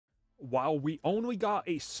While we only got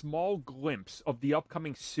a small glimpse of the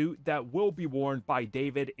upcoming suit that will be worn by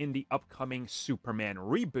David in the upcoming Superman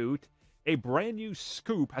reboot, a brand new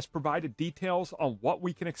scoop has provided details on what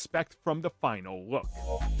we can expect from the final look.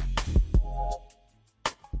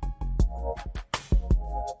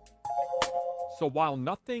 So while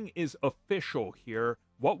nothing is official here,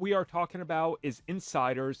 what we are talking about is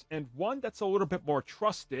insiders, and one that's a little bit more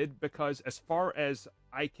trusted because, as far as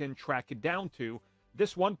I can track it down to,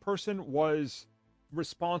 this one person was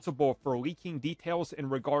responsible for leaking details in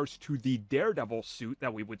regards to the Daredevil suit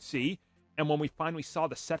that we would see. And when we finally saw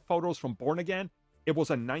the set photos from Born Again, it was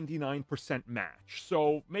a 99% match.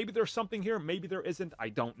 So maybe there's something here, maybe there isn't, I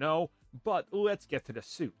don't know. But let's get to the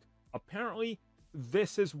suit. Apparently,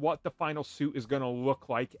 this is what the final suit is going to look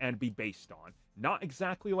like and be based on. Not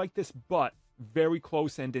exactly like this, but very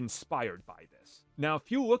close and inspired by this. Now,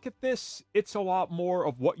 if you look at this, it's a lot more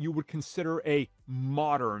of what you would consider a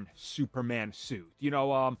modern Superman suit.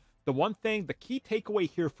 The key takeaway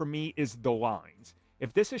here for me is the lines.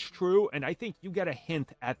 If this is true, and I think you get a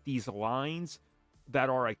hint at these lines that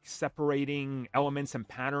are like separating elements and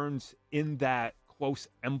patterns in that close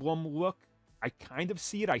emblem look, I kind of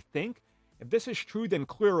see it, I think. If this is true, then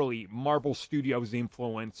clearly Marvel Studios'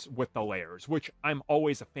 influence with the layers, which I'm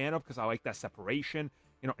always a fan of because I like that separation.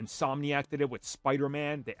 Insomniac did it with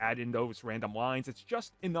Spider-Man. They add in those random lines. It's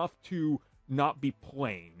just enough to not be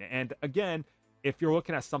plain. And again, if you're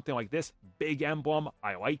looking at something like this, big emblem,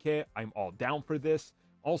 I like it. I'm all down for this.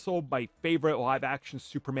 Also, my favorite live-action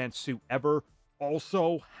Superman suit ever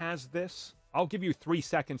also has this. I'll give you 3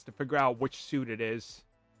 seconds to figure out which suit it is,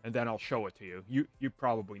 and then I'll show it to you. You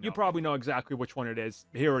probably know. You probably know exactly which one it is.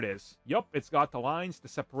 Here it is. Yup, it's got the lines, the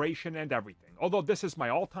separation, and everything. Although this is my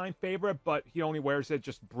all-time favorite, but he only wears it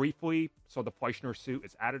just briefly, so the Fleischner suit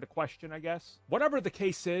is added a question, I guess. Whatever the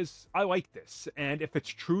case is, I like this. And if it's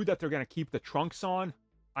true that they're going to keep the trunks on,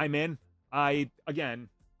 I'm in. I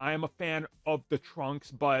am a fan of the trunks,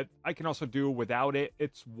 but I can also do without it.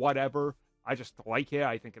 It's whatever. I just like it.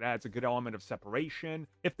 I think it adds a good element of separation.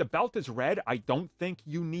 If the belt is red, I don't think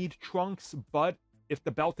you need trunks, but if the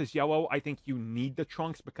belt is yellow, I think you need the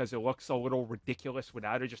trunks because it looks a little ridiculous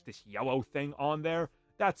without it, just this yellow thing on there.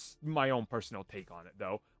 That's my own personal take on it,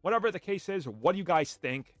 though. Whatever the case is, what do you guys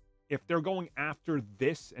think? If they're going after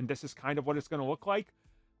this, and this is kind of what it's going to look like,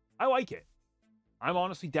 I like it. I'm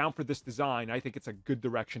honestly down for this design. I think it's a good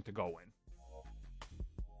direction to go in.